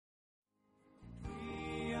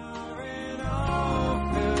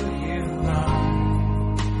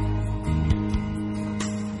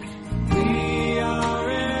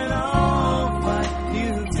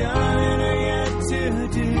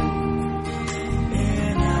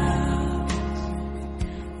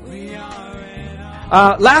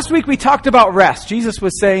Last week we talked about rest. Jesus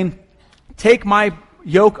was saying, take my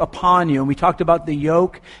yoke upon you. And we talked about the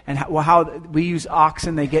yoke and how we use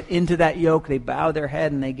oxen. They get into that yoke, they bow their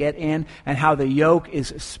head and they get in, and how the yoke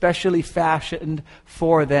is specially fashioned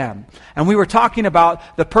for them. And we were talking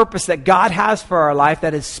about the purpose that God has for our life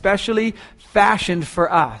that is specially fashioned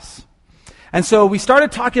for us. And so we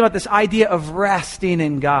started talking about this idea of resting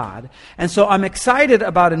in God. And so I'm excited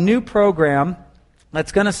about a new program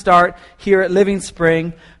that's going to start here at Living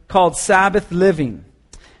Spring called Sabbath Living.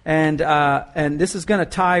 And this is going to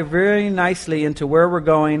tie very nicely into where we're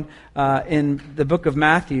going in the book of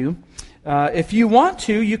Matthew. If you want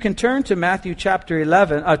to, you can turn to Matthew chapter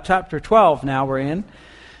 12 now we're in.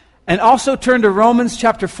 And also turn to Romans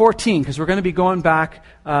chapter 14, because we're going to be going back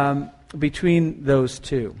between those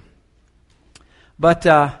two. But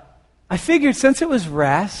I figured since it was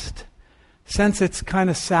rest, since it's kind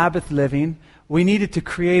of Sabbath living, we needed to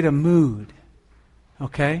create a mood.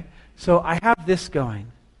 Okay? So I have this going.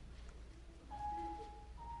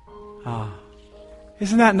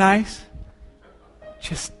 Isn't that nice?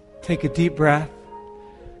 Just take a deep breath.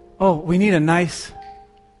 Oh, we need a nice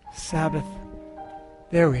Sabbath.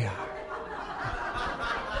 There we are.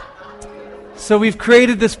 So we've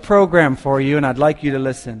created this program for you, and I'd like you to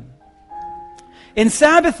listen. In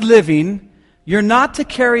Sabbath living, you're not to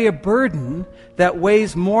carry a burden that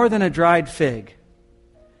weighs more than a dried fig.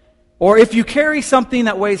 Or if you carry something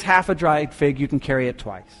that weighs half a dried fig, you can carry it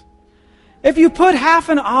twice. If you put half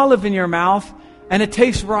an olive in your mouth and it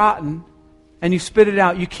tastes rotten and you spit it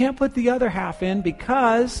out, you can't put the other half in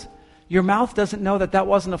because your mouth doesn't know that that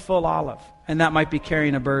wasn't a full olive, and that might be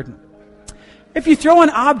carrying a burden. If you throw an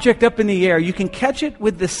object up in the air, you can catch it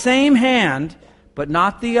with the same hand, but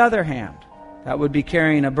not the other hand. That would be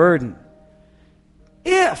carrying a burden.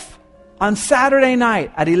 If on Saturday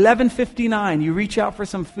night at 11:59 you reach out for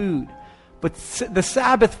some food, but the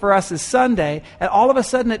Sabbath for us is Sunday, and all of a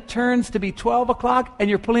sudden it turns to be 12 o'clock and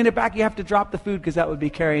you're pulling it back, you have to drop the food because that would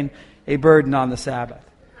be carrying a burden on the Sabbath.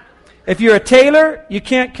 If you're a tailor, you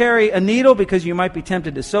can't carry a needle because you might be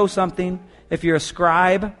tempted to sew something. If you're a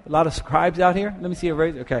scribe, a lot of scribes out here. Let me see a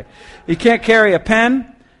razor. Okay. You can't carry a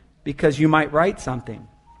pen because you might write something.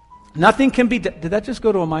 Nothing can be... Did that just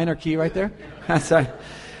go to a minor key right there? Sorry.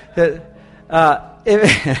 That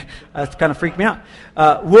kind of freaked me out.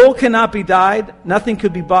 Wool cannot be dyed. Nothing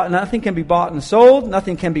can be bought and sold.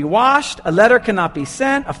 Nothing can be washed. A letter cannot be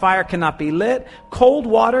sent. A fire cannot be lit. Cold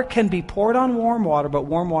water can be poured on warm water, but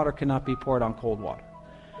warm water cannot be poured on cold water.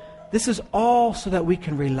 This is all so that we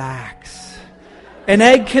can relax. An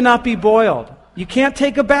egg cannot be boiled. You can't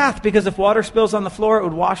take a bath because if water spills on the floor, it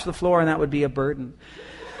would wash the floor and that would be a burden.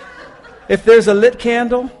 If there's a lit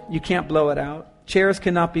candle, you can't blow it out. Chairs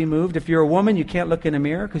cannot be moved. If you're a woman, you can't look in a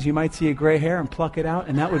mirror because you might see a gray hair and pluck it out,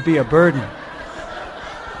 and that would be a burden.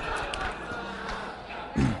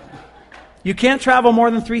 You can't travel more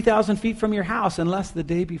than 3,000 feet from your house unless the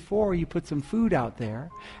day before you put some food out there.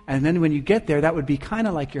 And then when you get there, that would be kind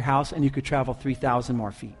of like your house, and you could travel 3,000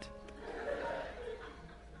 more feet.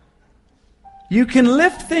 You can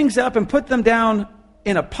lift things up and put them down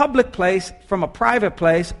in a public place from a private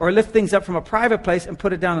place, or lift things up from a private place and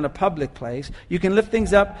put it down in a public place. You can lift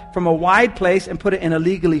things up from a wide place and put it in a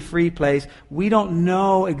legally free place. We don't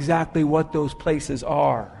know exactly what those places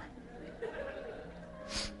are.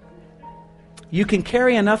 You can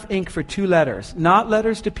carry enough ink for 2 letters. Not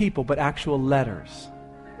letters to people, but actual letters.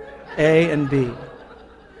 A and B.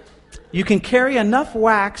 You can carry enough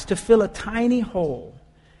wax to fill a tiny hole.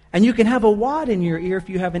 And you can have a wad in your ear if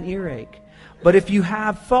you have an earache. But if you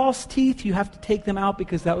have false teeth, you have to take them out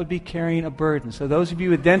because that would be carrying a burden. So those of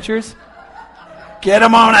you with dentures, get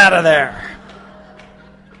them on out of there.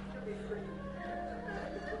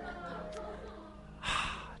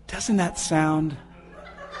 Doesn't that sound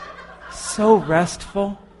so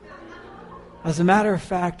restful? As a matter of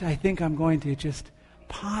fact, I think I'm going to just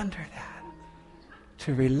ponder that.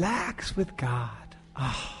 To relax with God.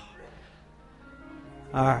 Oh.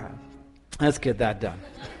 All right. Let's get that done.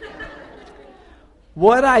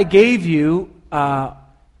 What I gave you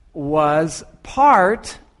was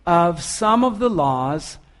part of some of the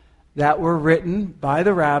laws that were written by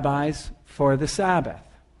the rabbis for the Sabbath.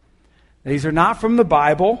 These are not from the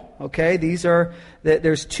Bible, okay?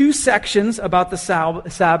 There's 2 sections about the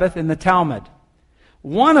Sabbath in the Talmud.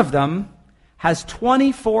 One of them has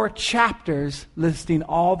 24 chapters listing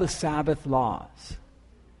all the Sabbath laws.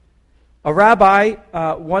 A rabbi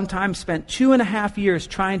one time spent 2.5 years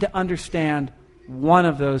trying to understand one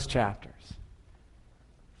of those chapters.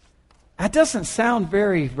 That doesn't sound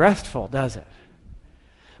very restful, does it?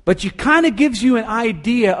 But it kind of gives you an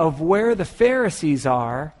idea of where the Pharisees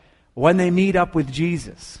are when they meet up with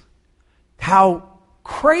Jesus. How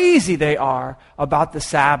crazy they are about the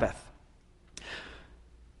Sabbath.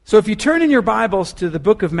 So if you turn in your Bibles to the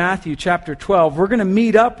book of Matthew chapter 12, we're going to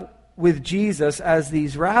meet up with Jesus as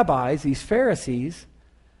these rabbis, these Pharisees,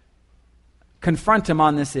 confront him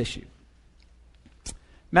on this issue.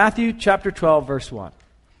 Matthew chapter 12, verse 1.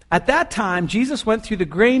 At that time, Jesus went through the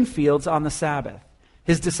grain fields on the Sabbath.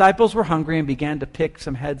 His disciples were hungry and began to pick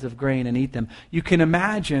some heads of grain and eat them. You can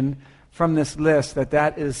imagine from this list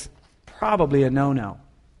that is probably a no-no.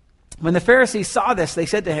 When the Pharisees saw this, they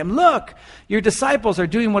said to him, "Look, your disciples are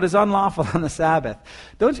doing what is unlawful on the Sabbath."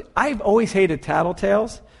 I've always hated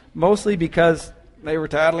tattletales, mostly because they were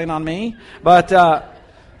tattling on me. But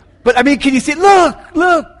I mean, can you see?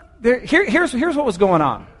 Look. Here's what was going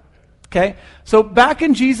on. Okay, so back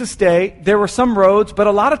in Jesus' day, there were some roads, but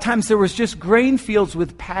a lot of times there was just grain fields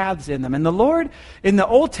with paths in them. And the Lord, in the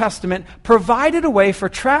Old Testament, provided a way for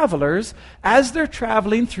travelers, as they're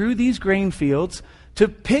traveling through these grain fields, to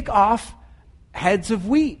pick off heads of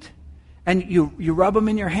wheat. And you rub them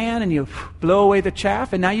in your hand and you blow away the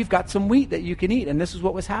chaff, and now you've got some wheat that you can eat. And this is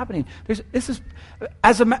what was happening.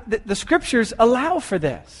 The Scriptures allow for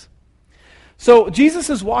this. So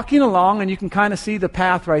Jesus is walking along, and you can kind of see the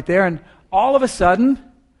path right there, and all of a sudden,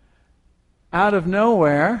 out of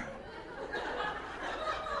nowhere,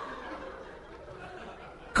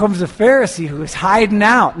 comes a Pharisee who is hiding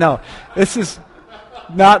out. No, this is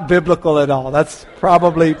not biblical at all. That's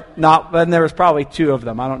probably not, and there was probably two of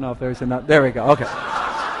them. I don't know if there's enough. There we go, okay.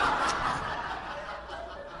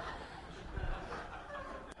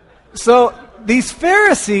 So these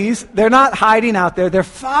Pharisees, they're not hiding out there. They're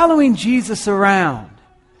following Jesus around.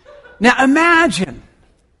 Now imagine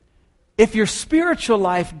if your spiritual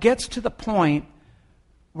life gets to the point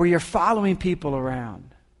where you're following people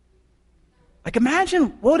around. Like,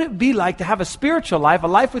 imagine what it would be like to have a spiritual life, a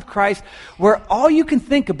life with Christ, where all you can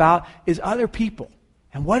think about is other people.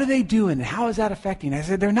 And what are they doing? And how is that affecting? I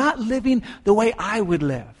said, they're not living the way I would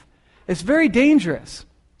live. It's very dangerous.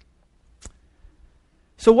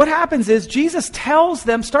 So what happens is Jesus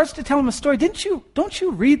starts to tell them a story. Don't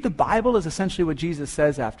you read the Bible is essentially what Jesus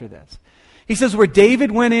says after this. He says where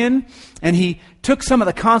David went in and he took some of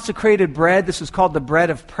the consecrated bread. This was called the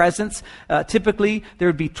bread of presence. Typically, there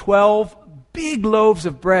would be 12 big loaves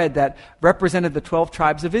of bread that represented the 12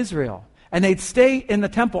 tribes of Israel. And they'd stay in the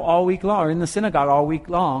temple all week long, or in the synagogue all week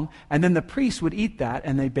long, and then the priests would eat that,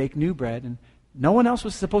 and they'd bake new bread, and no one else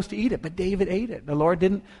was supposed to eat it, but David ate it. The Lord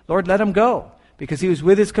let him go, because he was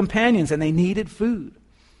with his companions, and they needed food.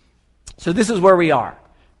 So this is where we are.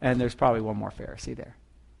 And there's probably one more Pharisee there.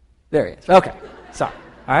 There he is. Okay, sorry.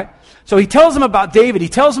 All right. So he tells them about David. He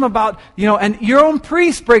tells them about, and your own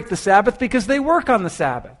priests break the Sabbath because they work on the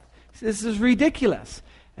Sabbath. This is ridiculous.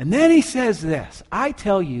 And then he says this, I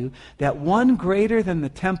tell you that one greater than the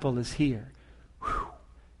temple is here. Whew.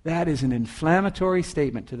 That is an inflammatory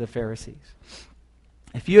statement to the Pharisees.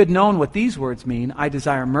 If you had known what these words mean, I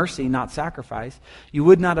desire mercy, not sacrifice, you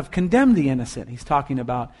would not have condemned the innocent. He's talking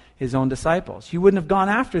about his own disciples. You wouldn't have gone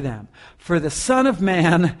after them. For the Son of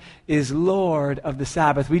Man is Lord of the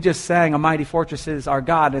Sabbath. We just sang, A Mighty Fortress is our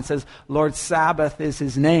God. And it says, Lord Sabbath is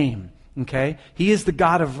his name. Okay? He is the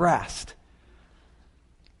God of rest.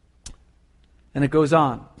 And it goes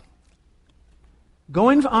on.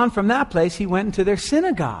 Going on from that place, he went into their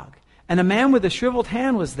synagogue. And a man with a shriveled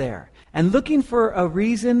hand was there. And looking for a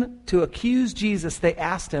reason to accuse Jesus, they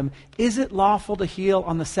asked him, is it lawful to heal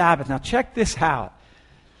on the Sabbath? Now check this out.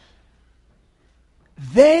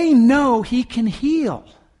 They know he can heal.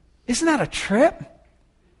 Isn't that a trip?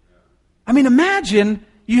 I mean, imagine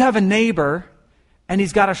you have a neighbor and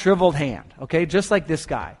he's got a shriveled hand, okay, just like this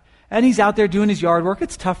guy. And he's out there doing his yard work.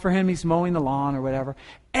 It's tough for him. He's mowing the lawn or whatever.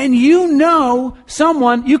 And you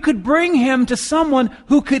could bring him to someone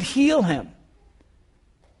who could heal him.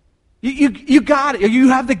 You got it. You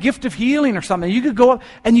have the gift of healing or something. You could go up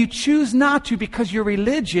and you choose not to because your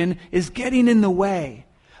religion is getting in the way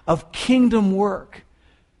of kingdom work.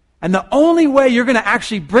 And the only way you're going to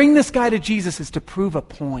actually bring this guy to Jesus is to prove a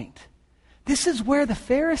point. This is where the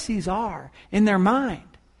Pharisees are in their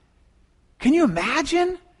mind. Can you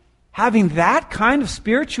imagine having that kind of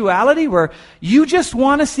spirituality where you just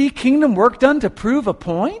want to see kingdom work done to prove a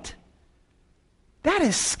point? That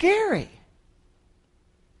is scary.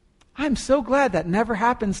 I'm so glad that never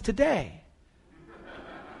happens today.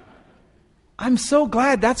 I'm so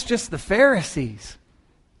glad that's just the Pharisees.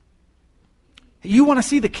 You want to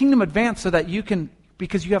see the kingdom advance so that you can,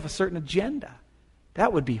 because you have a certain agenda.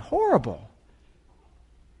 That would be horrible.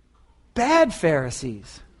 Bad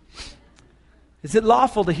Pharisees. Is it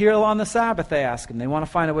lawful to heal on the Sabbath, they ask him. They want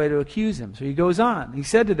to find a way to accuse him. So he goes on. He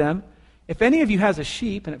said to them, if any of you has a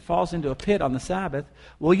sheep and it falls into a pit on the Sabbath,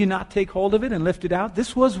 will you not take hold of it and lift it out?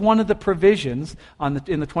 This was one of the provisions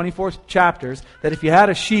in the 24 chapters, that if you had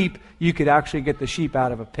a sheep, you could actually get the sheep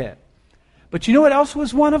out of a pit. But you know what else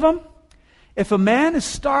was one of them? If a man is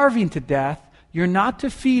starving to death, you're not to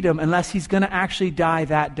feed him unless he's going to actually die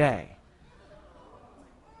that day.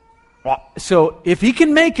 So if he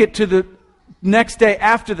can make it to the next day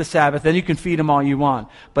after the Sabbath, then you can feed him all you want.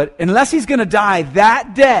 But unless he's going to die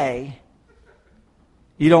that day,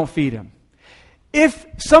 you don't feed him. If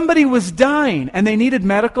somebody was dying and they needed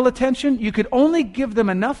medical attention, you could only give them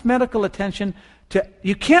enough medical attention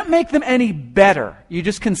you can't make them any better. You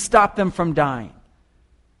just can stop them from dying.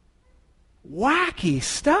 Wacky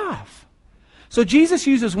stuff. So Jesus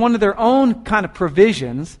uses one of their own kind of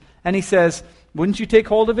provisions, and he says, wouldn't you take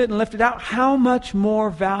hold of it and lift it out? How much more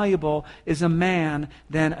valuable is a man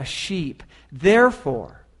than a sheep?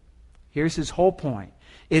 Therefore, here's his whole point.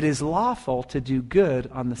 It is lawful to do good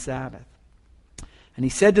on the Sabbath. And he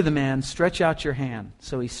said to the man, stretch out your hand.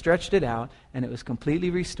 So he stretched it out, and it was completely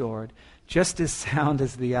restored, just as sound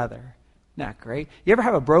as the other. Isn't that great? You ever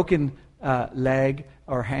have a broken leg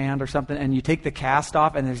or hand or something, and you take the cast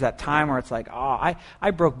off, and there's that time where it's like, I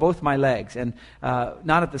broke both my legs, and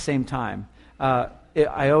not at the same time.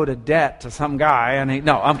 I owed a debt to some guy, and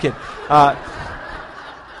no, I'm kidding.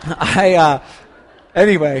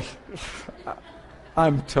 Anyway,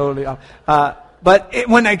 I'm totally off. But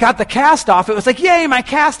when I got the cast off, it was like, yay, my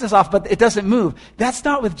cast is off, but it doesn't move. That's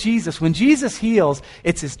not with Jesus. When Jesus heals,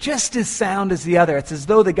 it's just as sound as the other. It's as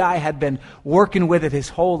though the guy had been working with it his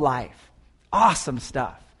whole life. Awesome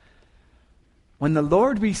stuff. When the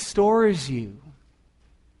Lord restores you,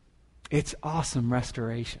 it's awesome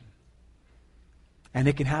restoration. And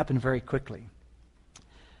it can happen very quickly.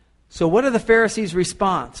 So what are the Pharisees'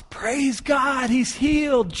 response? Praise God, he's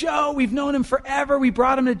healed. Joe, we've known him forever. We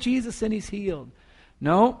brought him to Jesus and he's healed.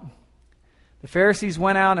 No. The Pharisees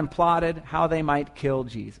went out and plotted how they might kill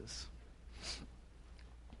Jesus.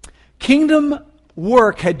 Kingdom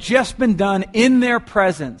work had just been done in their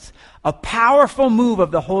presence. A powerful move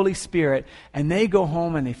of the Holy Spirit. And they go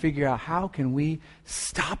home and they figure out, how can we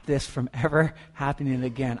stop this from ever happening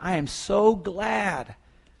again? I am so glad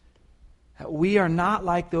that we are not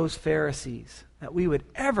like those Pharisees, that we would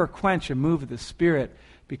ever quench a move of the Spirit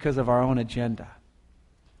because of our own agenda.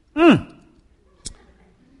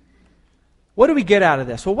 What do we get out of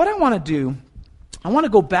this? Well, what I want to do, I want to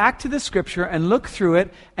go back to the Scripture and look through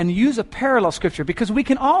it and use a parallel Scripture, because we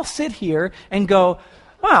can all sit here and go,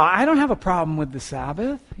 well, I don't have a problem with the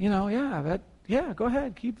Sabbath. Yeah, go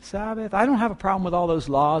ahead, keep the Sabbath. I don't have a problem with all those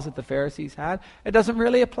laws that the Pharisees had. It doesn't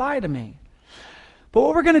really apply to me. But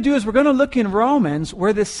what we're going to do is we're going to look in Romans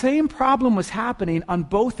where the same problem was happening on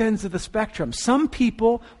both ends of the spectrum. Some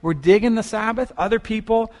people were digging the Sabbath. Other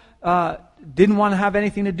people didn't want to have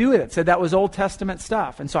anything to do with it. Said that was Old Testament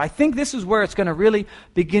stuff. And so I think this is where it's going to really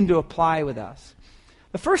begin to apply with us.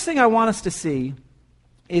 The first thing I want us to see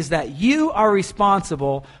is that you are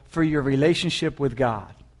responsible for your relationship with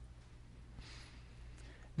God.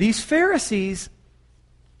 These Pharisees,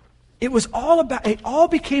 it all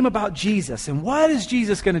became about Jesus. And what is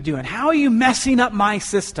Jesus going to do? And how are you messing up my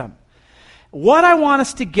system? What I want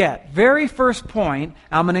us to get, very first point,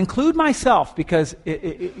 I'm going to include myself because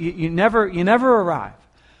you never arrive.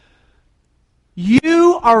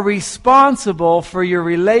 You are responsible for your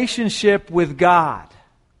relationship with God.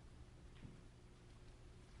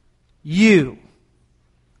 You,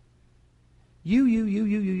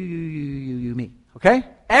 me. Okay?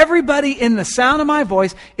 Everybody in the sound of my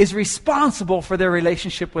voice is responsible for their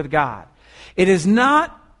relationship with God. It is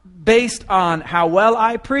not based on how well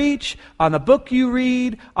I preach, on the book you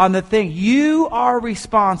read, on the thing. You are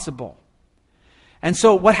responsible. And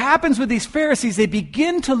so what happens with these Pharisees, they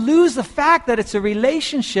begin to lose the fact that it's a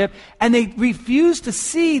relationship, and they refuse to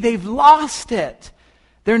see they've lost it.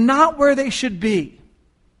 They're not where they should be.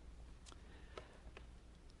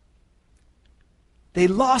 They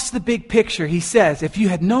lost the big picture. He says, if you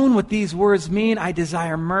had known what these words mean, I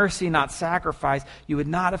desire mercy, not sacrifice, you would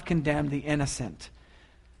not have condemned the innocent.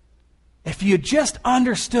 If you just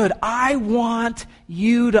understood, I want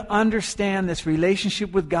you to understand this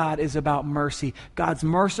relationship with God is about mercy. God's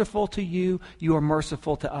merciful to you, you are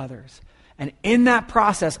merciful to others. And in that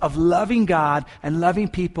process of loving God and loving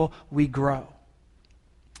people, we grow.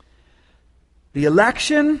 The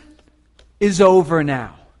election is over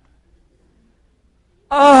now.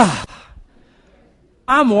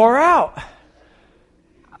 I'm wore out.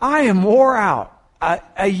 I am wore out.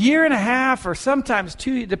 a year and a half or sometimes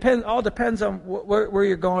 2, all depends on where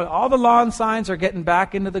you're going. All the lawn signs are getting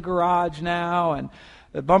back into the garage now, and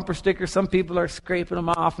the bumper stickers, some people are scraping them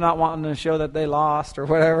off, not wanting to show that they lost or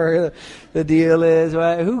whatever the deal is.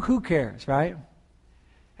 Who cares, right?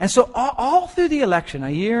 And so all through the election, a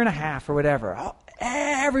year and a half or whatever,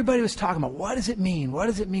 everybody was talking about, what does it mean? What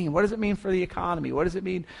does it mean? What does it mean for the economy? What does it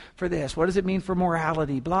mean for this? What does it mean for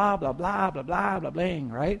morality? Blah, blah, blah, blah, blah, blah, bling,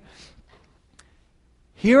 right?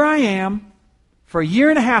 Here I am. For a year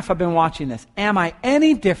and a half I've been watching this. Am I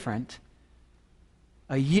any different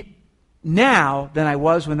now than I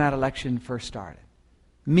was when that election first started?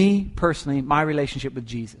 Me, personally, my relationship with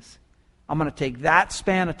Jesus. I'm going to take that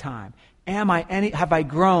span of time. Have I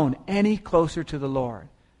grown any closer to the Lord?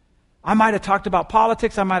 I might have talked about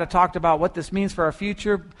politics. I might have talked about what this means for our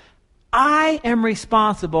future. I am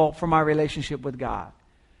responsible for my relationship with God.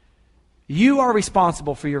 You are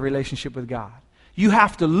responsible for your relationship with God. You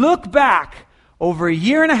have to look back over a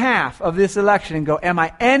year and a half of this election and go, am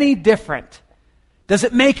I any different? Does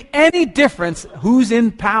it make any difference who's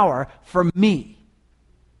in power for me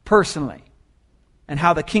personally and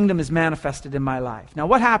how the kingdom is manifested in my life? Now,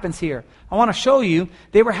 what happens here? I want to show you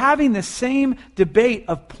they were having this same debate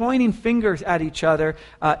of pointing fingers at each other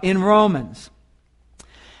in Romans.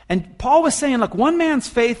 And Paul was saying, look, one man's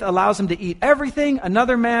faith allows him to eat everything.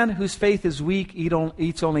 Another man whose faith is weak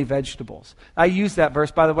eats only vegetables. I use that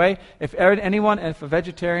verse, by the way. If a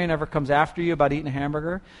vegetarian ever comes after you about eating a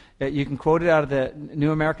hamburger, you can quote it out of the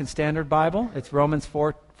New American Standard Bible. It's Romans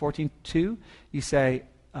 4:14-2. You say,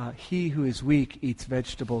 he who is weak eats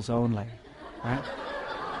vegetables only. Right?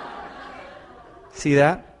 See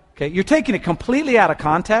that? Okay, you're taking it completely out of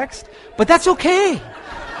context, but that's okay.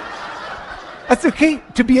 That's okay.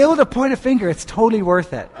 To be able to point a finger, it's totally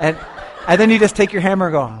worth it. And then you just take your hammer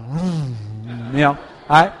and go, all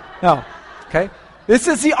right? No. Okay? This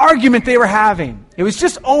is the argument they were having. It was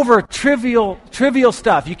just over trivial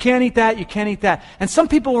stuff. You can't eat that, you can't eat that. And some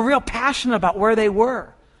people were real passionate about where they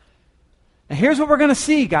were. And here's what we're going to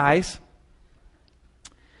see, guys.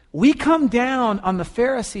 We come down on the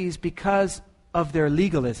Pharisees because of their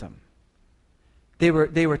legalism. They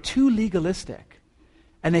were too legalistic.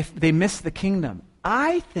 And they missed the kingdom.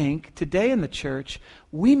 I think today in the church,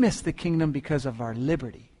 we miss the kingdom because of our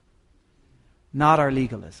liberty, not our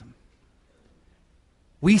legalism.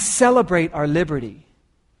 We celebrate our liberty.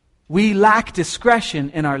 We lack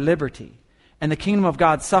discretion in our liberty. And the kingdom of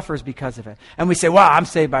God suffers because of it. And we say, well, I'm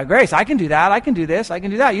saved by grace. I can do that. I can do this. I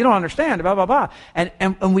can do that. You don't understand. Blah, blah, blah. And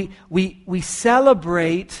we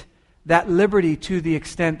celebrate that liberty to the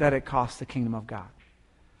extent that it costs the kingdom of God.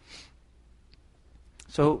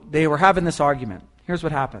 So they were having this argument. Here's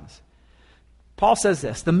what happens. Paul says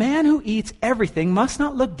this, the man who eats everything must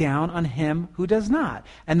not look down on him who does not.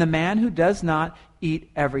 And the man who does not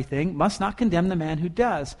eat everything must not condemn the man who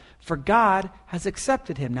does, for God has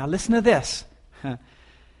accepted him. Now listen to this.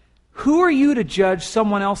 Who are you to judge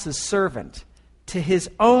someone else's servant? To his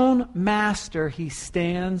own master he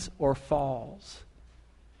stands or falls.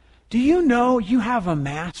 Do you know you have a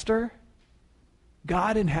master?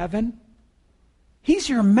 God in heaven? He's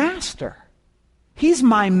your master. He's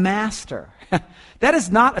my master. That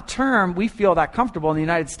is not a term we feel that comfortable in the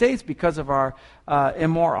United States because of our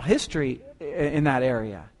immoral history in that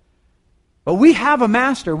area. But we have a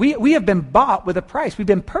master. We have been bought with a price. We've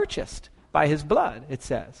been purchased by his blood, it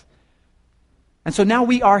says. And so now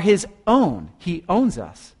we are his own. He owns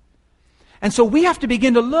us. And so we have to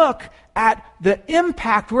begin to look at the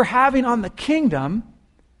impact we're having on the kingdom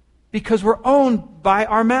because we're owned by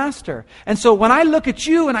our master. And so when I look at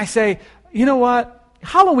you and I say, you know what?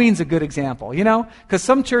 Halloween's a good example, because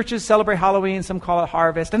some churches celebrate Halloween, some call it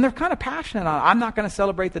harvest, and they're kind of passionate on it. I'm not going to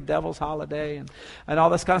celebrate the devil's holiday and all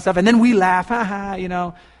this kind of stuff. And then we laugh,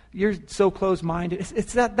 you're so closed-minded.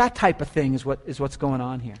 It's that type of thing is what's going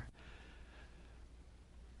on here.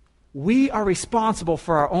 We are responsible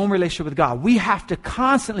for our own relationship with God. We have to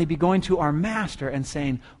constantly be going to our master and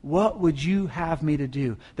saying, what would you have me to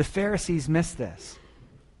do? The Pharisees missed this.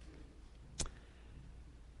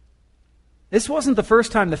 This wasn't the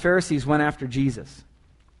first time the Pharisees went after Jesus.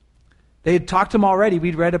 They had talked to him already.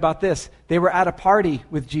 We'd read about this. They were at a party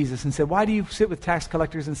with Jesus and said, why do you sit with tax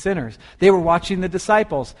collectors and sinners? They were watching the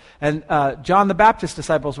disciples. And John the Baptist's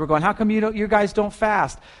disciples were going, how come you guys don't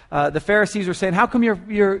fast? The Pharisees were saying, how come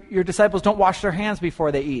your disciples don't wash their hands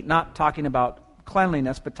before they eat? Not talking about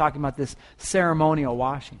cleanliness, but talking about this ceremonial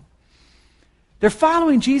washing. They're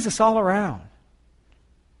following Jesus all around.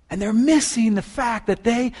 And they're missing the fact that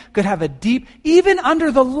they could have a deep, even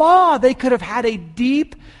under the law, they could have had a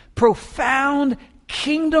deep, profound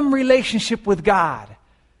kingdom relationship with God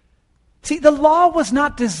See, the law was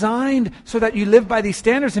not designed so that you lived by these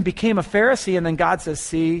standards and became a Pharisee and then God says,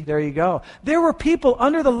 see, there you go. There were people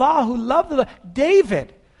under the law who loved the law.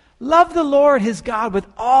 David loved the Lord his God with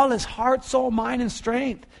all his heart, soul, mind, and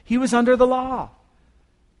strength. He was under the law.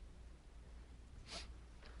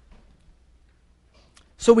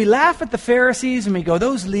 So we laugh at the Pharisees and we go,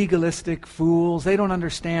 those legalistic fools, they don't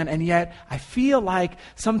understand. And yet I feel like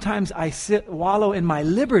sometimes I wallow in my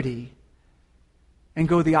liberty and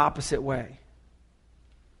go the opposite way.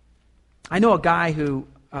 I know a guy who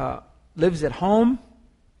lives at home.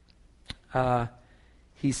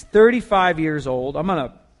 He's 35 years old. I'm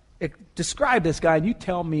going to describe this guy and you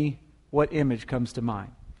tell me what image comes to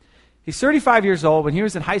mind. He's 35 years old. When he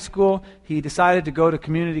was in high school, he decided to go to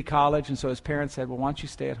community college, and so his parents said, well, why don't you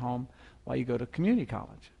stay at home while you go to community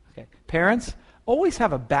college? Okay. Parents, always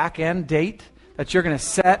have a back-end date that you're going to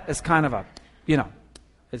set as kind of a,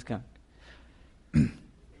 it's kind of.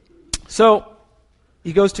 So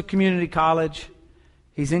he goes to community college.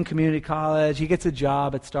 He's in community college. He gets a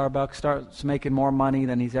job at Starbucks, starts making more money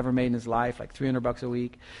than he's ever made in his life, like $300 a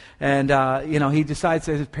week. And, he decides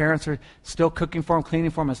that his parents are still cooking for him,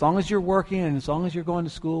 cleaning for him. As long as you're working and as long as you're going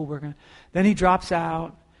to school, Then he drops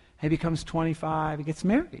out. He becomes 25. He gets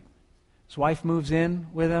married. His wife moves in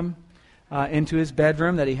with him into his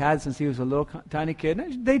bedroom that he had since he was a little tiny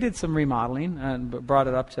kid. They did some remodeling and brought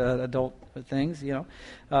it up to adult things,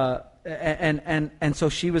 And so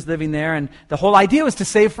she was living there, and the whole idea was to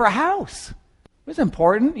save for a house. It was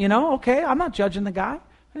important, okay, I'm not judging the guy.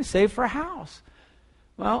 I'm going to save for a house.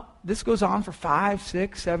 Well, this goes on for 5,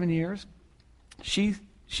 6, 7 years. She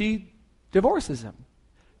divorces him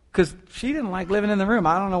because she didn't like living in the room.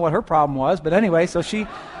 I don't know what her problem was, but anyway, so she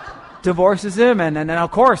divorces him, and then of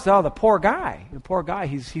course, the poor guy,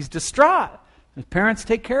 he's distraught. His parents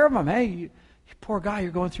take care of him. Hey, you poor guy,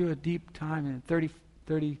 you're going through a deep time in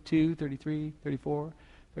 32, 33, 34,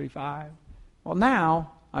 35. Well,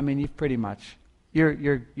 now, you've pretty much,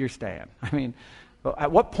 you're staying.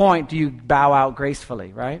 At what point do you bow out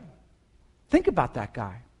gracefully, right? Think about that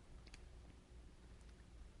guy.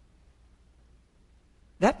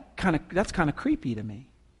 That's kind of creepy to me.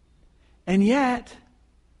 And yet,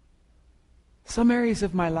 some areas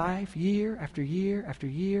of my life, year after year after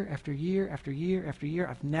year after year after year after year,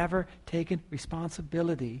 I've never taken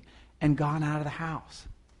responsibility and gone out of the house.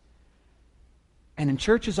 And in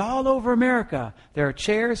churches all over America, there are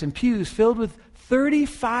chairs and pews filled with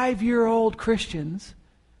 35-year-old Christians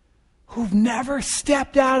who've never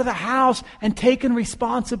stepped out of the house and taken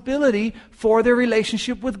responsibility for their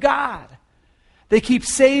relationship with God. They keep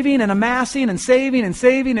saving and amassing and saving and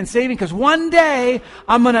saving and saving because one day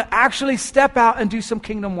I'm going to actually step out and do some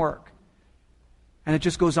kingdom work. And it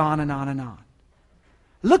just goes on and on and on.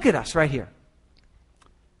 Look at us right here.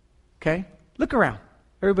 Okay? Look around.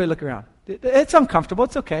 Everybody look around. It's uncomfortable.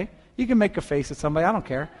 It's okay. You can make a face at somebody. I don't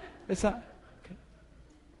care. It's not. Okay.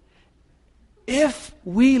 If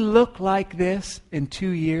we look like this in 2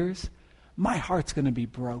 years, my heart's going to be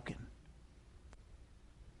broken.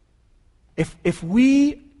 If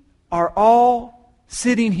we are all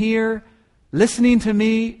sitting here listening to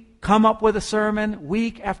me come up with a sermon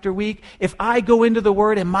week after week, if I go into the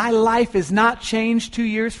Word and my life is not changed 2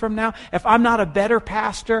 years from now, if I'm not a better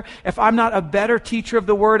pastor, if I'm not a better teacher of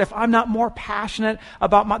the Word, if I'm not more passionate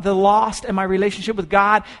about the lost and my relationship with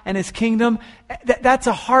God and His kingdom, that's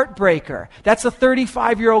a heartbreaker. That's a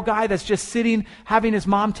 35-year-old guy that's just sitting, having his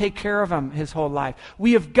mom take care of him his whole life.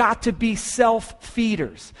 We have got to be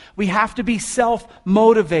self-feeders. We have to be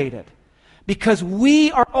self-motivated. Because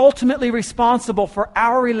we are ultimately responsible for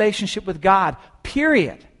our relationship with God,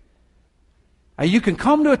 period. You can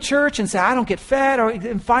come to a church and say, I don't get fed,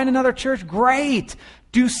 and find another church. Great.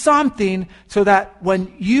 Do something so that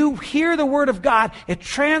when you hear the Word of God, it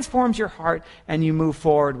transforms your heart and you move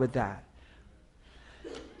forward with that.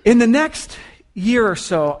 In the next year or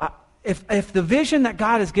so, if the vision that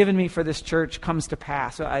God has given me for this church comes to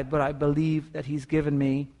pass, what I believe that He's given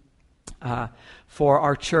me, for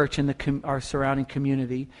our church and our surrounding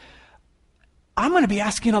community, I'm going to be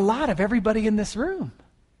asking a lot of everybody in this room.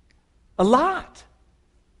 A lot.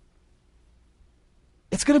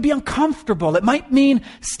 It's going to be uncomfortable. It might mean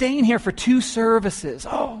staying here for 2 services.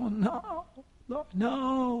 Oh,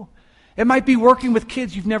 no. It might be working with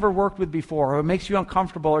kids you've never worked with before, or it makes you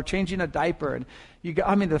uncomfortable, or changing a diaper. And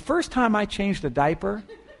the first time I changed a diaper,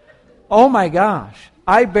 oh my gosh,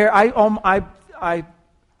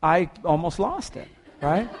 I almost lost it,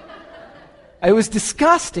 right? It was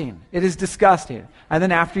disgusting. It is disgusting. And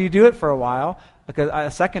then after you do it for a while, a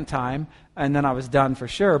second time, and then I was done for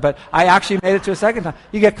sure, but I actually made it to a second time,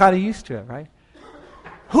 you get kind of used to it, right?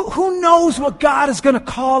 Who knows what God is going to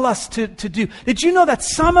call us to do? Did you know that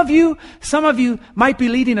some of you might be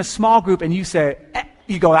leading a small group and you say,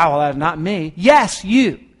 you go, oh, well, not me. Yes,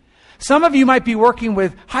 you. Some of you might be working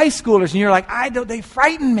with high schoolers and you're like, they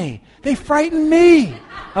frighten me. They frighten me.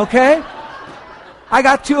 Okay? I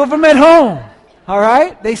got 2 of them at home. All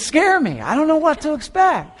right? They scare me. I don't know what to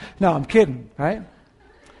expect. No, I'm kidding, right?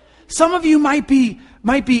 Some of you might be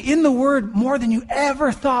in the Word more than you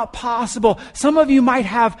ever thought possible. Some of you might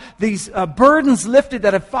have these burdens lifted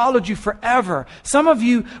that have followed you forever. Some of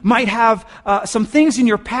you might have some things in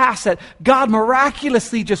your past that God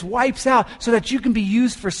miraculously just wipes out so that you can be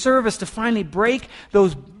used for service to finally break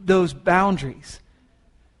those boundaries.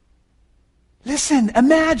 Listen,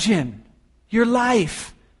 imagine your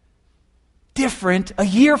life different a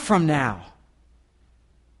year from now.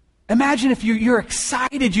 Imagine if you're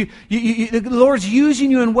excited, the Lord's using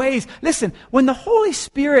you in ways. Listen, when the Holy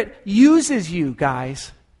Spirit uses you,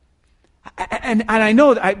 guys, and I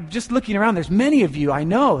know, just looking around, there's many of you I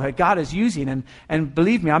know that God is using, and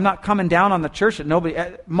believe me, I'm not coming down on the church that nobody,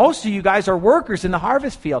 most of you guys are workers in the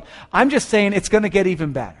harvest field. I'm just saying it's going to get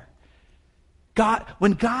even better.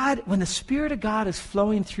 When the Spirit of God is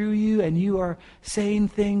flowing through you and you are saying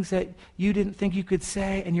things that you didn't think you could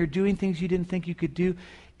say and you're doing things you didn't think you could do,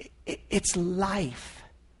 it's life.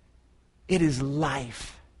 It is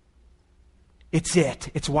life. It's it.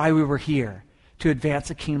 It's why we were here, to advance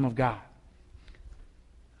the kingdom of God.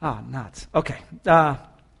 Ah, nuts. Okay.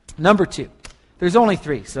 Number 2. There's only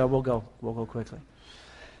 3, so we'll go quickly.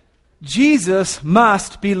 Jesus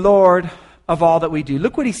must be Lord of all that we do.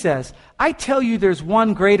 Look what he says. I tell you, there's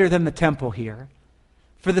one greater than the temple here.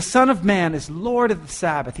 For the Son of Man is Lord of the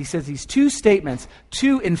Sabbath. He says these 2 statements,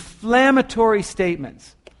 2 inflammatory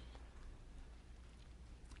statements.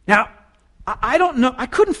 Now, I don't know, I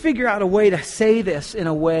couldn't figure out a way to say this in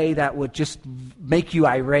a way that would just make you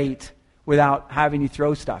irate without having you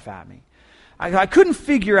throw stuff at me. I couldn't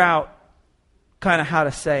figure out kind of how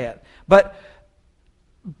to say it. But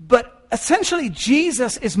essentially,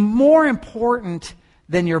 Jesus is more important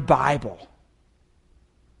than your Bible.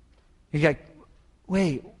 You're like,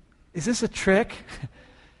 wait, is this a trick?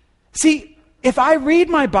 See, if I read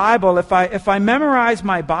my Bible, if I memorize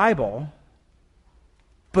my Bible,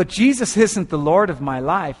 but Jesus isn't the Lord of my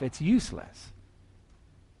life, it's useless.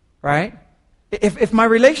 Right? If my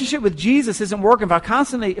relationship with Jesus isn't working,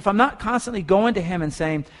 if I'm not constantly going to Him and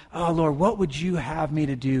saying, "Oh Lord, what would you have me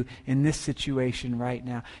to do in this situation right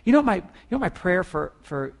now?" You know my prayer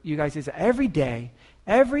for you guys is every day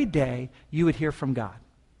you would hear from God.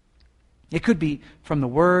 It could be from the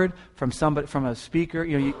Word, from somebody, from a speaker.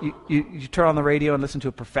 You turn on the radio and listen to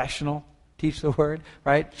a professional teach the Word,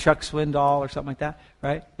 right? Chuck Swindoll or something like that,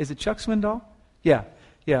 right? Is it Chuck Swindoll? Yeah.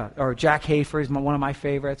 Or Jack Hafer is one of my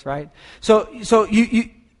favorites, right? So you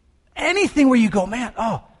anything where you go, man,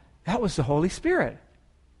 oh, that was the Holy Spirit.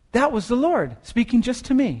 That was the Lord speaking just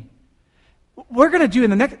to me. We're going to do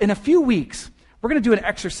in a few weeks, we're going to do an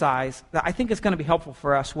exercise that I think is going to be helpful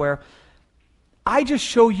for us, where I just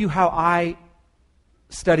show you how I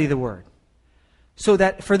study the Word. So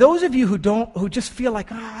that for those of you who just feel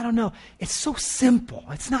like, I don't know, it's so simple.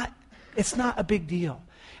 It's not a big deal.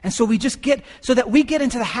 And so we get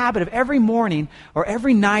into the habit of every morning or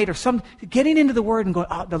every night or getting into the Word and going,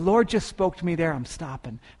 oh, the Lord just spoke to me there. I'm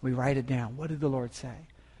stopping. We write it down. What did the Lord say?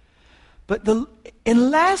 But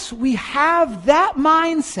unless we have that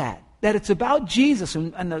mindset that it's about Jesus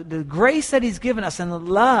and the grace that He's given us and the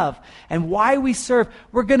love and why we serve,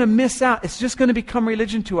 we're going to miss out. It's just going to become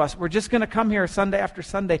religion to us. We're just going to come here Sunday after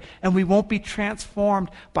Sunday and we won't be transformed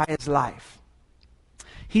by His life.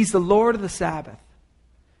 He's the Lord of the Sabbath.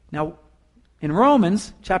 Now, in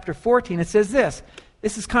Romans chapter 14, it says this.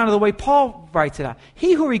 This is kind of the way Paul writes it out.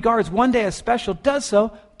 He who regards one day as special does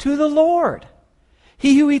so to the Lord.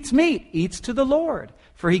 He who eats meat eats to the Lord,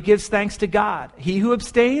 for he gives thanks to God. He who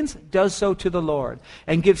abstains does so to the Lord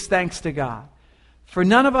and gives thanks to God. For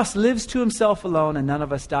none of us lives to himself alone, and none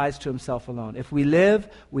of us dies to himself alone. If we live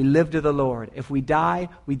to the Lord. If we die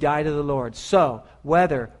to the Lord. So,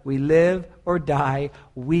 whether we live or die,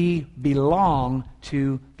 we belong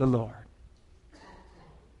to the Lord.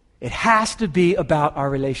 It has to be about our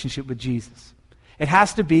relationship with Jesus. It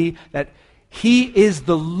has to be that He is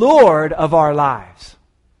the Lord of our lives.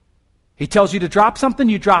 He tells you to drop something,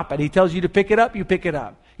 you drop it. He tells you to pick it up, you pick it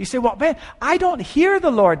up. You say, well, man, I don't hear the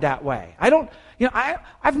Lord that way.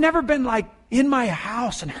 I've never been like in my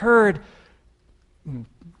house and heard,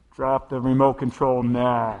 drop the remote control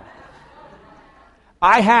now.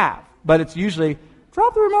 I have, but it's usually,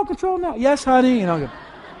 drop the remote control now. Yes, honey.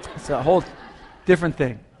 It's a whole different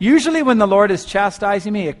thing. Usually when the Lord is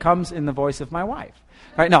chastising me, it comes in the voice of my wife.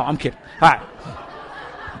 Right? No, I'm kidding. All right.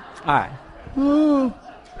 All right. Ooh.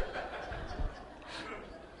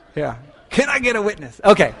 Yeah. Can I get a witness?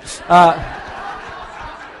 Okay.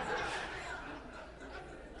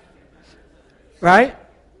 Right?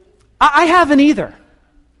 I haven't either.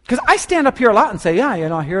 Because I stand up here a lot and say, yeah,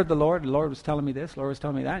 I heard the Lord was telling me this, the Lord was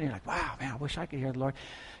telling me that. And you're like, wow, man, I wish I could hear the Lord.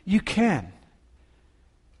 You can.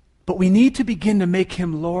 But we need to begin to make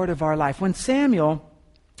him Lord of our life. When Samuel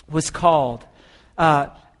was called,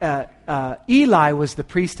 Eli was the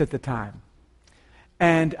priest at the time.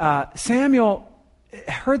 And Samuel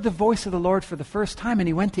heard the voice of the Lord for the first time, and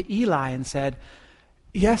he went to Eli and said,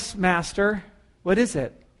 yes, master, what is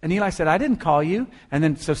it? And Eli said, I didn't call you. And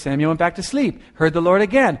then so Samuel went back to sleep, heard the Lord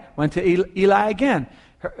again, went to Eli again.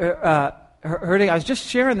 I was just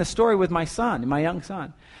sharing the story with my son, my young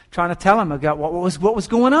son, trying to tell him about what was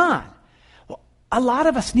going on. Well, a lot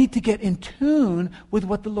of us need to get in tune with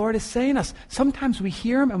what the Lord is saying to us. Sometimes we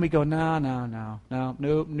hear him and we go, no,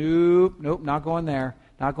 nope, not going there,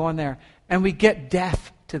 not going there. And we get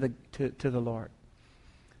deaf to the Lord.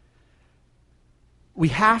 We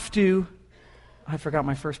have to... I forgot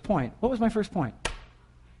my first point. What was my first point?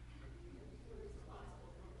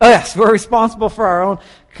 Oh, yes, we're responsible for our own.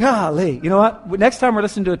 Golly. You know what? Next time we're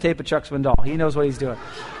listening to a tape of Chuck Swindoll. He knows what he's doing.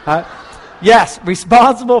 Yes,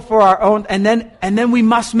 responsible for our own. And then we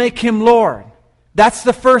must make him Lord. That's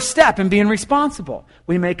the first step in being responsible.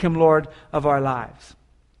 We make him Lord of our lives.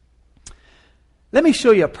 Let me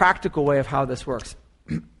show you a practical way of how this works.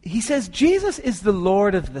 He says Jesus is the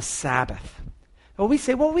Lord of the Sabbath. Well, we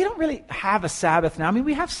say, we don't really have a Sabbath now. I mean,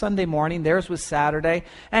 we have Sunday morning. Theirs was Saturday.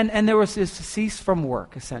 And there was this cease from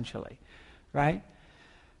work, essentially. Right?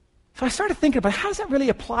 So I started thinking about how does that really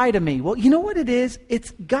apply to me? Well, you know what it is?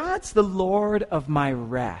 It's God's the Lord of my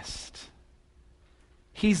rest.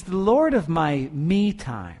 He's the Lord of my me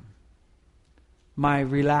time. My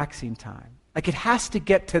relaxing time. Like it has to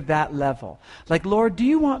get to that level. Like, Lord, do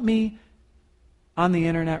you want me on the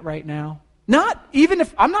internet right now? Not even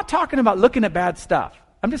if, I'm not talking about looking at bad stuff.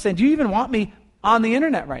 I'm just saying, do you even want me on the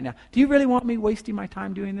internet right now? Do you really want me wasting my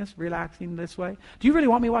time doing this, relaxing this way? Do you really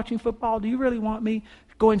want me watching football? Do you really want me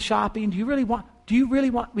going shopping? Do you really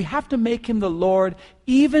want, we have to make him the Lord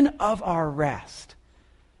even of our rest.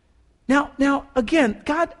 Now again,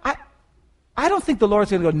 God, I don't think the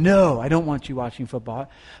Lord's going to go, no, I don't want you watching football.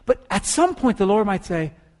 But at some point the Lord might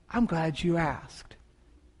say, I'm glad you asked.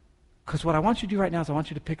 Because what I want you to do right now is I want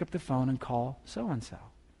you to pick up the phone and call so-and-so.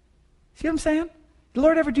 See what I'm saying? Did the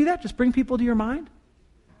Lord ever do that? Just bring people to your mind?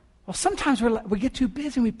 Well, sometimes we get too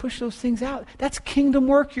busy and we push those things out. That's kingdom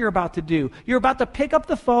work you're about to do. You're about to pick up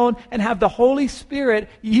the phone and have the Holy Spirit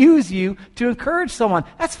use you to encourage someone.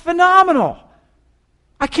 That's phenomenal.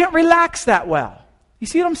 I can't relax that well. You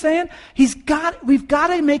see what I'm saying? We've got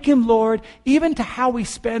to make him Lord even to how we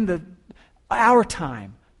spend our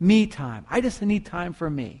time, me time. I just need time for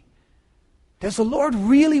me. Does the Lord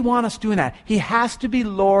really want us doing that? He has to be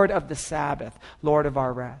Lord of the Sabbath, Lord of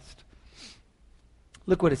our rest.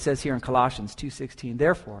 Look what it says here in Colossians 2:16.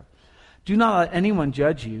 Therefore, do not let anyone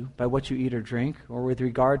judge you by what you eat or drink, or with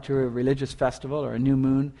regard to a religious festival, or a new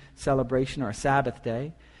moon celebration, or a Sabbath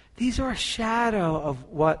day. These are a shadow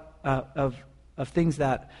of things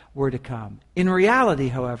that were to come. In reality,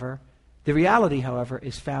 however, the reality,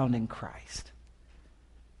 is found in Christ.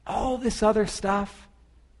 All this other stuff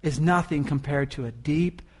is nothing compared to a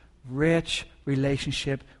deep, rich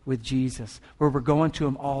relationship with Jesus, where we're going to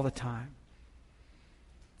him all the time.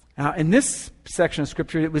 Now, in this section of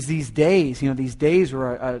Scripture, it was these days. These days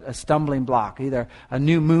were a stumbling block. Either a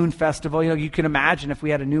new moon festival. You can imagine if we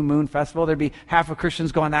had a new moon festival, there'd be half of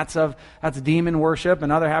Christians going, that's demon worship,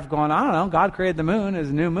 and other half going, I don't know, God created the moon, it's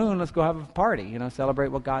a new moon, let's go have a party, celebrate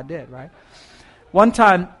what God did, right? One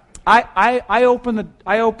time, I open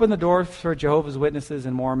the door for Jehovah's Witnesses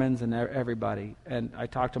and Mormons and everybody, and I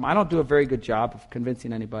talk to them. I don't do a very good job of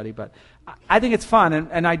convincing anybody, but I think it's fun,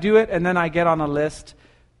 and I do it, and then I get on a list,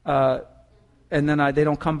 and then they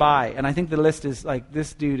don't come by, and I think the list is like,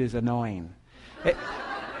 this dude is annoying.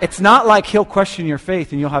 It's not like he'll question your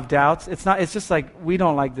faith and you'll have doubts. It's just like, we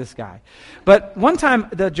don't like this guy. But one time,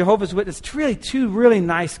 the Jehovah's Witness, two really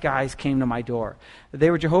nice guys came to my door. They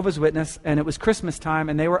were Jehovah's Witness, and it was Christmas time,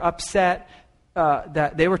 and they were upset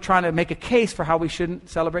that they were trying to make a case for how we shouldn't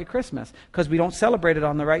celebrate Christmas, because we don't celebrate it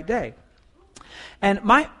on the right day. And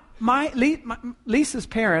Lisa's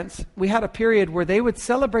parents, we had a period where they would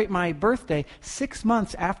celebrate my birthday 6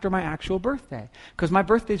 months after my actual birthday. Because my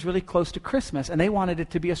birthday is really close to Christmas, and they wanted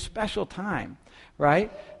it to be a special time,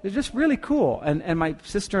 right? They're just really cool. And my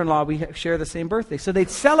sister-in-law, we share the same birthday. So they'd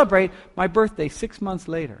celebrate my birthday 6 months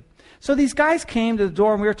later. So these guys came to the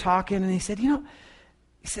door, and we were talking, and he said,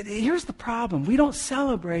 here's the problem. We don't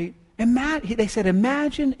celebrate. They said,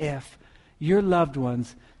 imagine if your loved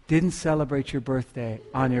ones didn't celebrate your birthday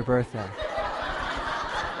on your birthday.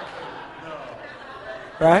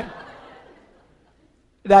 Right?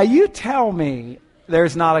 Now you tell me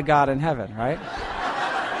there's not a God in heaven, right?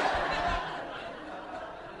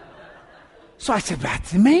 So I said,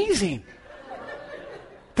 that's amazing.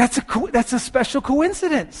 That's a special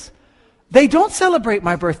coincidence. They don't celebrate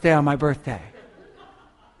my birthday on my birthday.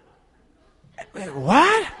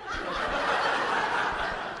 What?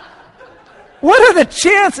 What are the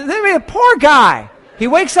chances? I mean, a poor guy. He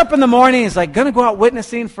wakes up in the morning, he's like going to go out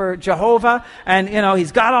witnessing for Jehovah, and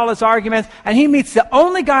he's got all his arguments, and he meets the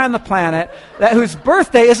only guy on the planet whose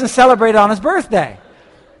birthday isn't celebrated on his birthday.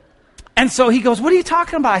 And so he goes, what are you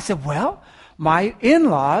talking about? I said, well, my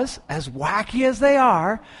in-laws, as wacky as they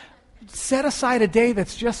are, set aside a day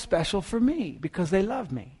that's just special for me because they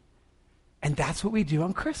love me. And that's what we do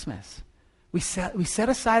on Christmas. We set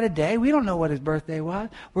aside a day, we don't know what his birthday was,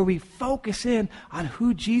 where we focus in on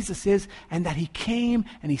who Jesus is and that he came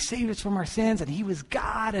and he saved us from our sins and he was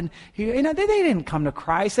God. And they didn't come to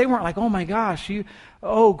Christ. They weren't like, oh my gosh,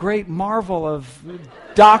 great marvel of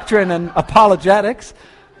doctrine and apologetics.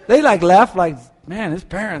 They left man, his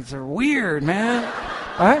parents are weird, man.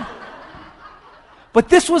 Right? But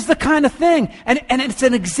this was the kind of thing. And it's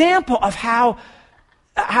an example of how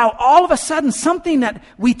all of a sudden something that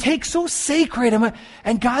we take so sacred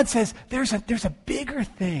and God says, there's a bigger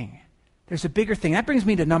thing. There's a bigger thing. That brings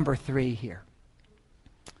me to number 3 here.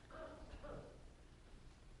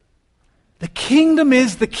 The kingdom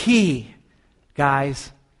is the key,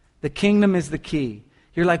 guys. The kingdom is the key.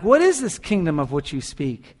 You're like, what is this kingdom of which you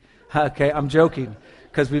speak? Okay, I'm joking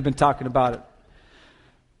because we've been talking about it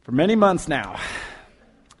for many months now.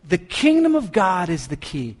 The kingdom of God is the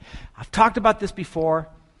key. I've talked about this before.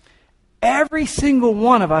 Every single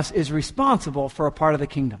one of us is responsible for a part of the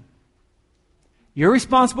kingdom. You're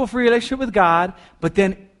responsible for your relationship with God, but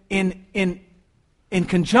then in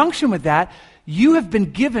conjunction with that, you have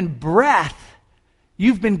been given breath.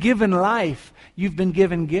 You've been given life. You've been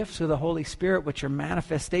given gifts of the Holy Spirit, which are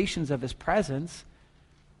manifestations of his presence,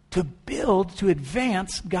 to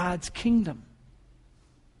advance God's kingdom.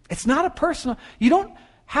 It's not a personal, you don't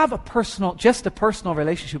have just a personal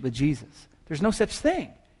relationship with Jesus. There's no such thing.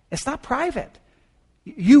 It's not private.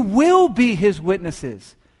 You will be his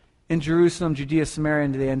witnesses in Jerusalem, Judea, Samaria,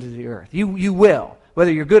 and to the ends of the earth. You will.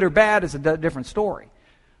 Whether you're good or bad is a different story.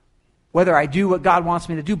 Whether I do what God wants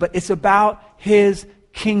me to do, but it's about his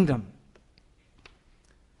kingdom.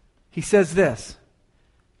 He says this,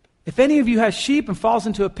 if any of you has sheep and falls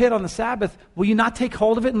into a pit on the Sabbath, will you not take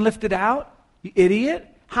hold of it and lift it out? You idiot.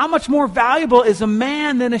 How much more valuable is a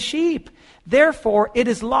man than a sheep? Therefore, it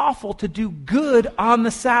is lawful to do good on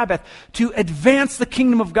the Sabbath, to advance the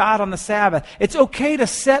kingdom of God on the Sabbath. It's okay to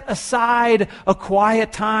set aside a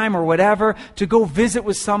quiet time or whatever, to go visit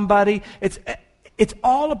with somebody. It's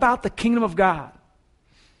all about the kingdom of God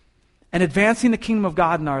and advancing the kingdom of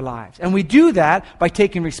God in our lives. And we do that by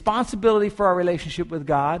taking responsibility for our relationship with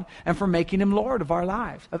God and for making him Lord of our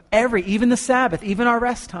lives, even the Sabbath, even our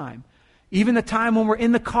rest time. Even the time when we're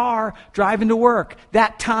in the car driving to work,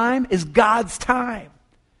 that time is God's time.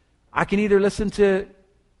 I can either listen to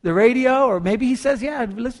the radio, or maybe he says, yeah,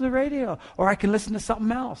 listen to the radio. Or I can listen to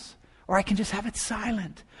something else. Or I can just have it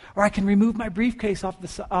silent. Or I can remove my briefcase off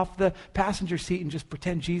the passenger seat and just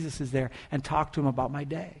pretend Jesus is there and talk to him about my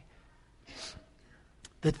day.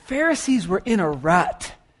 The Pharisees were in a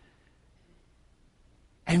rut.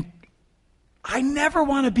 And I never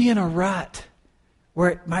want to be in a rut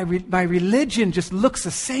where my religion just looks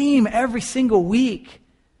the same every single week.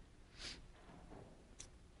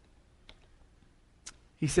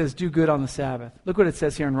 He says, do good on the Sabbath. Look what it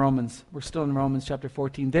says here in Romans. We're still in Romans chapter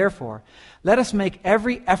 14. Therefore, let us make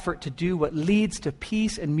every effort to do what leads to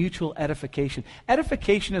peace and mutual edification.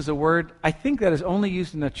 Edification is a word, I think, that is only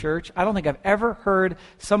used in the church. I don't think I've ever heard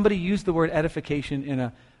somebody use the word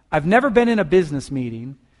edification I've never been in a business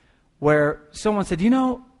meeting where someone said,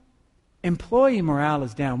 employee morale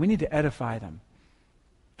is down. We need to edify them.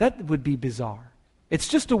 That would be bizarre. It's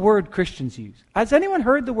just a word Christians use. Has anyone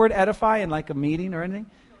heard the word edify in a meeting or anything?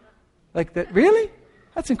 Like that? Really?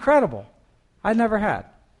 That's incredible. I never had.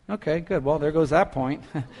 Okay, good. Well, there goes that point.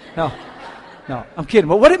 No. No, I'm kidding.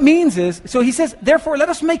 But what it means is, so he says, therefore, let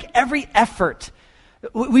us make every effort.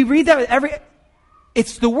 We read that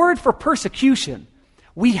it's the word for persecution.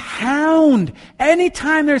 We hound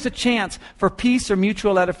anytime there's a chance for peace or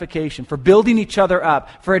mutual edification, for building each other up,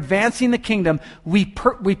 for advancing the kingdom, we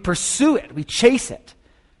pursue it, we chase it.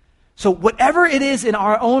 So whatever it is in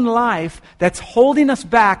our own life that's holding us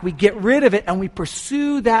back, we get rid of it and we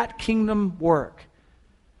pursue that kingdom work.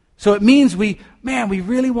 So it means we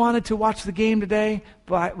really wanted to watch the game today,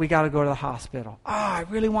 but we got to go to the hospital. I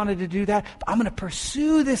really wanted to do that, but I'm going to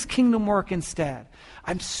pursue this kingdom work instead.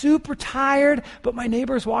 I'm super tired, but my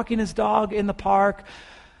neighbor's walking his dog in the park.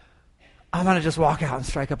 I'm going to just walk out and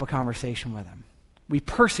strike up a conversation with him. We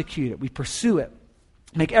persecute it. We pursue it.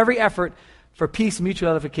 Make every effort for peace and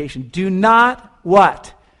mutual edification. Do not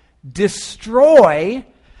what? Destroy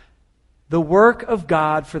the work of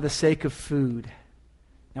God for the sake of food.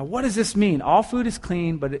 Now, what does this mean? All food is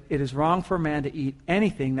clean, but it is wrong for a man to eat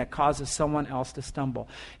anything that causes someone else to stumble.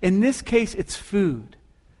 In this case, it's food.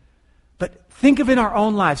 But think of in our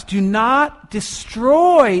own lives. Do not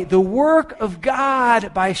destroy the work of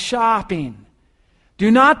God by shopping.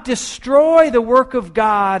 Do not destroy the work of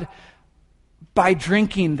God by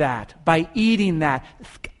drinking that, by eating that.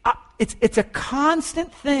 It's a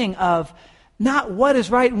constant thing of not what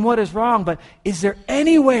is right and what is wrong, but is there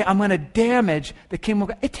any way I'm going to damage the kingdom of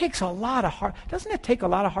God? It takes a lot of doesn't it take a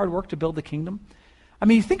lot of hard work to build the kingdom? I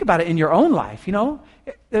mean, you think about it in your own life, you know.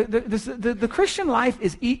 The Christian life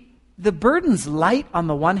is the burden's light on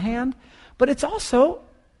the one hand, but it's also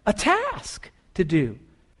a task to do.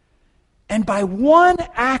 And by one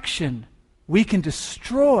action, we can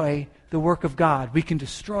destroy the work of God. We can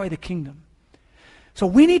destroy the kingdom. So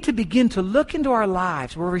we need to begin to look into our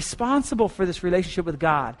lives. We're responsible for this relationship with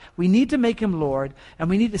God. We need to make him Lord, and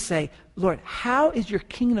we need to say, Lord, how is your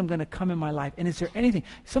kingdom going to come in my life? And is there anything?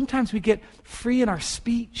 Sometimes we get free in our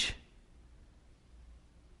speech.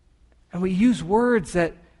 And we use words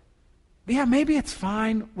that, maybe it's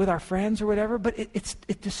fine with our friends or whatever, but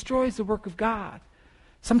it destroys the work of God.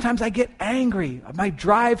 Sometimes I get angry. My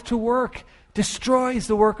drive to work destroys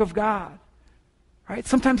the work of God. Right?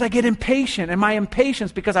 Sometimes I get impatient, and my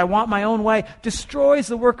impatience, because I want my own way, destroys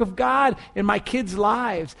the work of God in my kids'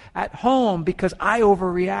 lives at home because I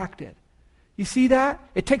overreacted. You see that?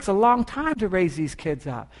 It takes a long time to raise these kids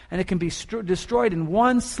up, and it can be destroyed in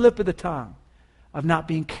one slip of the tongue of not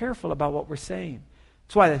being careful about what we're saying.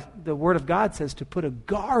 That's why the Word of God says to put a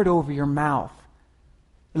guard over your mouth.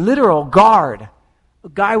 Literal guard. A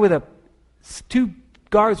guy with two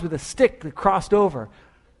guards with a stick that crossed over.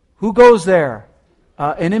 Who goes there?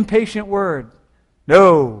 An impatient word.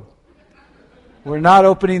 No. We're not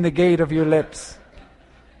opening the gate of your lips.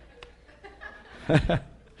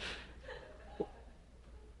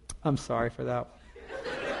 I'm sorry for that.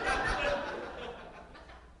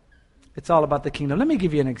 It's all about the kingdom. Let me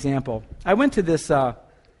give you an example. I went to this, run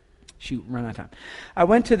out of time. I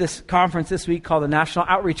went to this conference this week called the National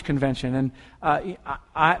Outreach Convention, and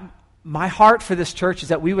my heart for this church is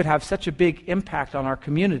that we would have such a big impact on our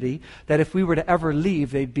community that if we were to ever leave,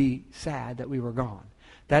 they'd be sad that we were gone.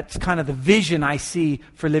 That's kind of the vision I see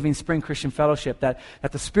for Living Spring Christian Fellowship, that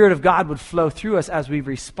the Spirit of God would flow through us as we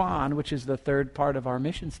respond, which is the third part of our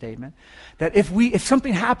mission statement. That if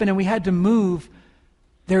something happened and we had to move,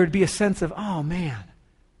 there would be a sense of, oh man,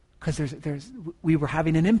 because we were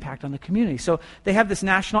having an impact on the community. So they have this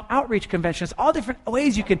national outreach convention. It's all different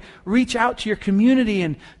ways you can reach out to your community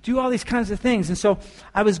and do all these kinds of things. And so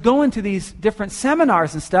I was going to these different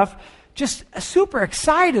seminars and stuff, just super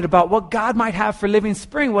excited about what God might have for Living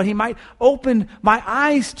Spring, what he might open my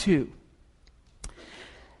eyes to.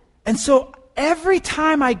 And so every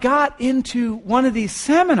time I got into one of these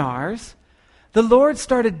seminars, the Lord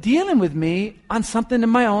started dealing with me on something in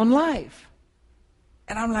my own life.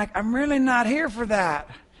 And I'm like, I'm really not here for that.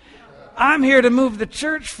 I'm here to move the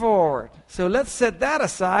church forward. So let's set that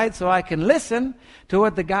aside so I can listen to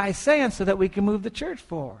what the guy's saying so that we can move the church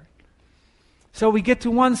forward. So we get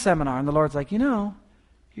to one seminar, and the Lord's like, you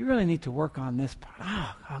really need to work on this part.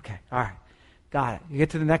 Oh, okay, all right, got it. You get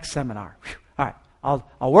to the next seminar. Whew. All right,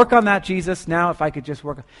 I'll work on that, Jesus. Now if I could just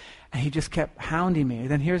work on. And he just kept hounding me. And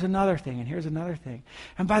then here's another thing, and here's another thing.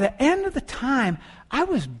 And by the end of the time, I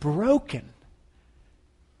was broken.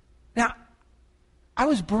 Now, I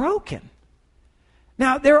was broken.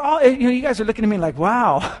 Now, they're all, you guys are looking at me like,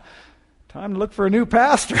 wow, time to look for a new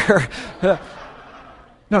pastor.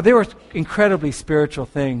 No, they were incredibly spiritual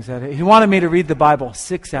things. He wanted me to read the Bible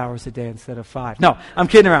 6 hours a day instead of 5. No, I'm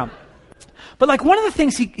kidding around. But like one of the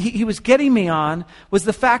things he was getting me on was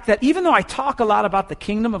the fact that even though I talk a lot about the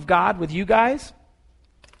kingdom of God with you guys,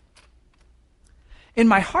 in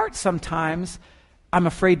my heart sometimes, I'm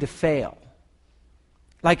afraid to fail.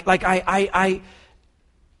 Like I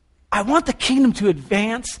want the kingdom to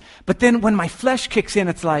advance, but then when my flesh kicks in,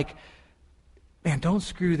 it's like, man, don't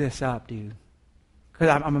screw this up, dude.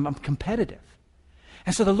 Because I'm competitive.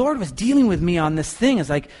 And so the Lord was dealing with me on this thing. It's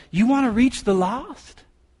like, you want to reach the lost?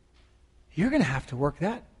 You're going to have to work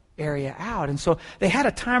that area out. And so they had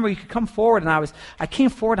a time where you could come forward, and I came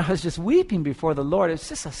forward and I was just weeping before the Lord. It was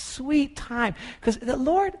just a sweet time. Because the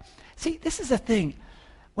Lord, see, this is the thing.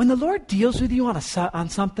 When the Lord deals with you on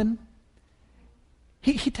something,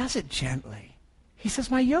 He does it gently. He says,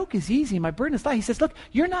 my yoke is easy, my burden is light. He says, look,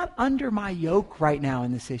 you're not under my yoke right now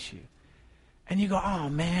in this issue. And you go, oh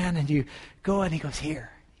man, and you go and he goes, here.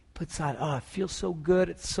 He puts on, oh, it feels so good,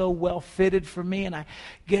 it's so well fitted for me, and I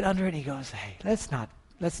get under it, and he goes, hey, let's not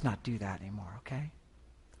do that anymore, okay?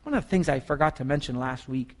 One of the things I forgot to mention last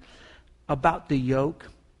week about the yoke,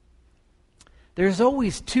 there's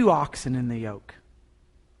always 2 oxen in the yoke.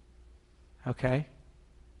 Okay?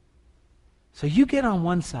 So you get on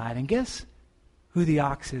one side, and guess who the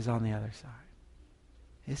ox is on the other side?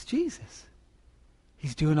 It's Jesus.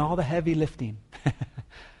 He's doing all the heavy lifting.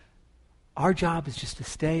 Our job is just to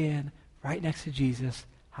stay in right next to Jesus,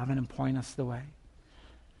 having him point us the way.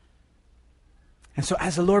 And so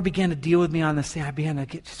as the Lord began to deal with me on this thing, I began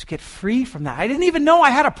to get free from that. I didn't even know I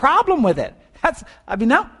had a problem with it.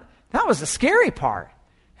 That was the scary part.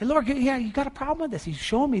 Hey, Lord, yeah, you got a problem with this. He's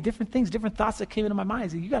showing me different things, different thoughts that came into my mind. He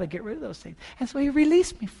said, you got to get rid of those things. And so he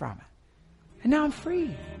released me from it. And now I'm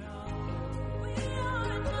free.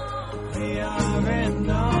 We are in